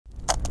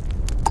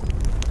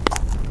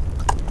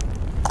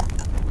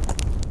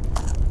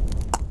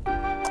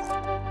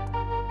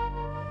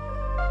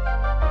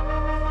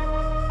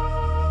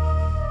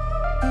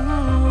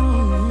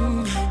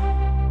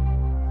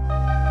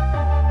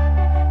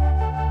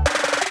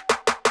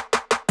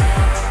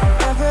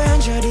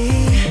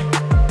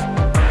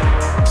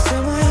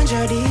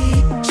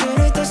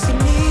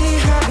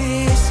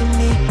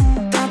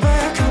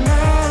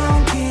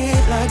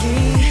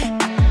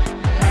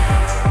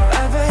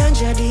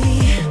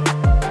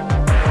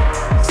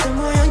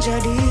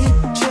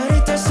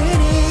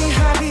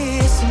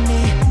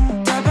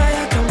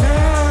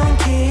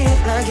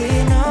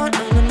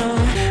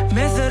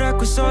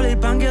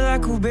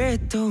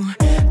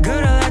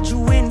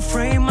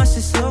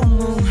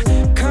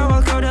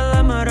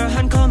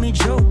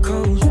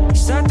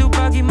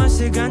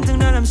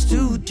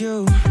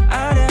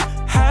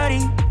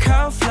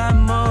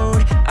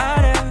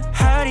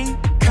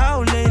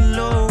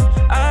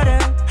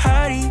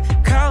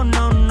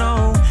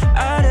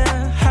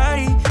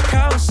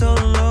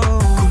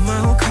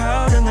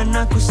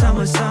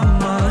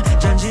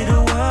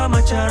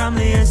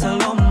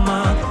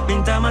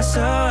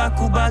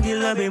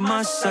lebih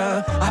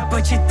masa. Apa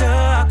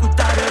cerita aku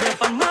tak ada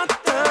depan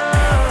mata.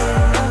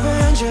 Apa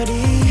yang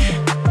jadi,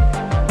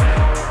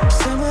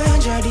 semua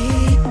yang jadi.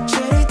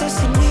 Cerita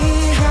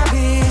sini,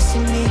 habis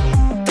sini.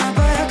 Tak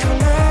payah kau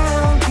nak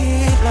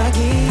ungkit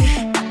lagi.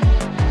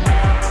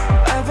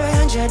 Apa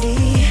yang jadi,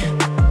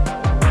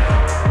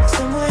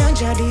 semua yang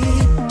jadi.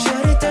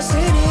 Cerita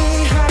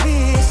sini,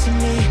 habis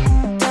sini.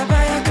 Tak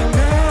payah kau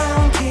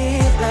nak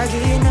ungkit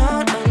lagi.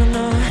 No, no, no,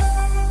 no.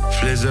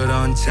 Flizzow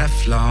on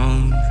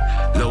Teflon,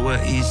 Lower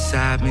East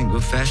Side minggu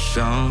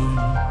fashion.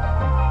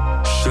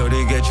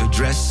 Shorty get your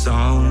dress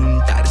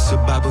on. Tak ada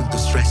sebab untuk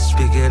stress.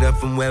 Pick it up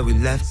from where we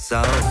left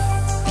off.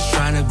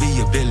 Tryna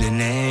be a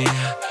billionaire.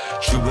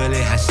 Cuba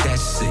lihat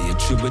stats saya,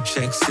 cuba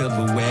check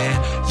silverware.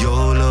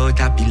 YOLO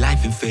tapi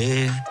life ain't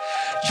fair.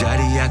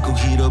 Jadi aku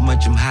hidup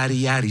macam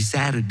hari-hari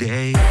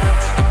Saturday.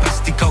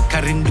 Pasti kau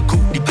kan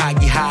rinduku di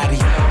pagi hari.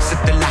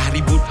 Setelah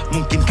ribut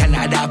mungkin kan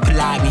ada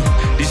pelari.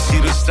 Di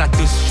sirus 100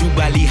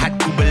 cuba lihat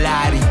ku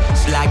berlari.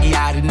 Selagi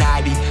hari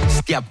nadi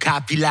setiap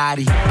kapi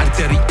lari.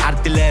 Arteri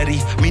artileri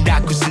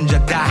mindaku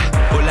senjata.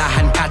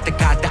 Olahan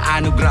kata-kata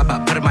anugerah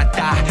bak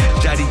permata.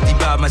 Jadi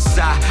tiba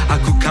masa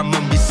aku kan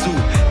membisu.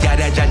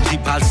 Tiada janji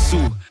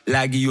palsu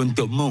lagi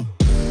untukmu.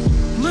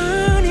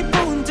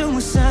 Menipu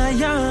untukmu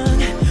sayang,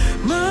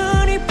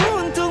 menipu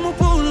untukmu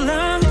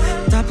pulang.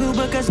 Tak perlu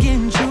bekas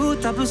ginju,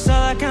 tak perlu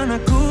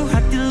salahkan aku.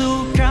 Hati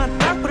luka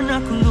tak pernah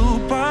ku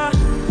lupa.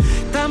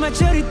 Tamat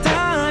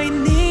cerita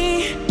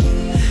ini,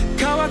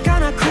 kau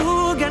akan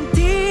aku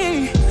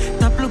ganti.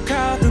 Tak perlu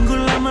kau tunggu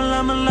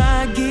lama-lama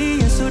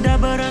lagi. Yang sudah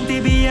berhenti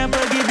biar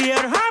pergi,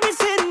 biar habis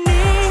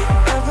ini.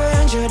 Apa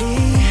yang jadi,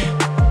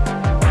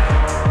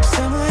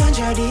 semua yang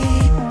jadi.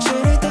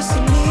 Cerita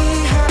sini,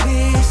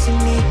 habis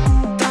sini.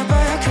 Tak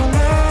payah kau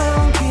nak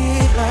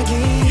ungkit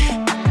lagi.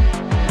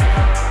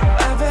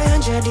 Apa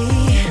yang jadi,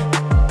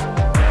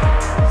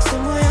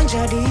 semua yang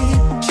jadi.